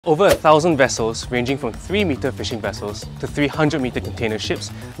Over 1,000 vessels, ranging from 3-meter fishing vessels to 300-meter container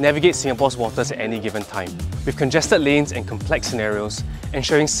ships, navigate Singapore's waters at any given time. With congested lanes and complex scenarios,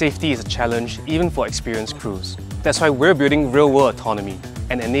 ensuring safety is a challenge even for experienced crews. That's why we're building real-world autonomy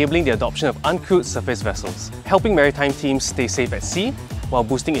and enabling the adoption of uncrewed surface vessels, helping maritime teams stay safe at sea while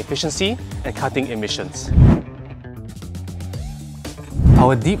boosting efficiency and cutting emissions.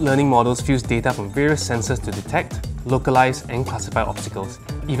 Our deep learning models fuse data from various sensors to detect, localize and classify obstacles,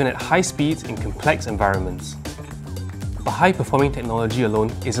 even at high speeds in complex environments. But high-performing technology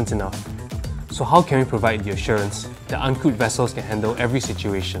alone isn't enough. So how can we provide the assurance that uncrewed vessels can handle every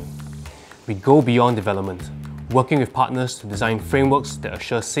situation? We go beyond development, working with partners to design frameworks that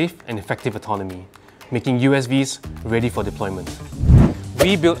assure safe and effective autonomy, making USVs ready for deployment.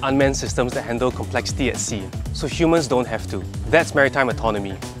 We build unmanned systems that handle complexity at sea, so humans don't have to. That's maritime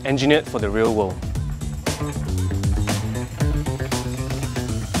autonomy, engineered for the real world.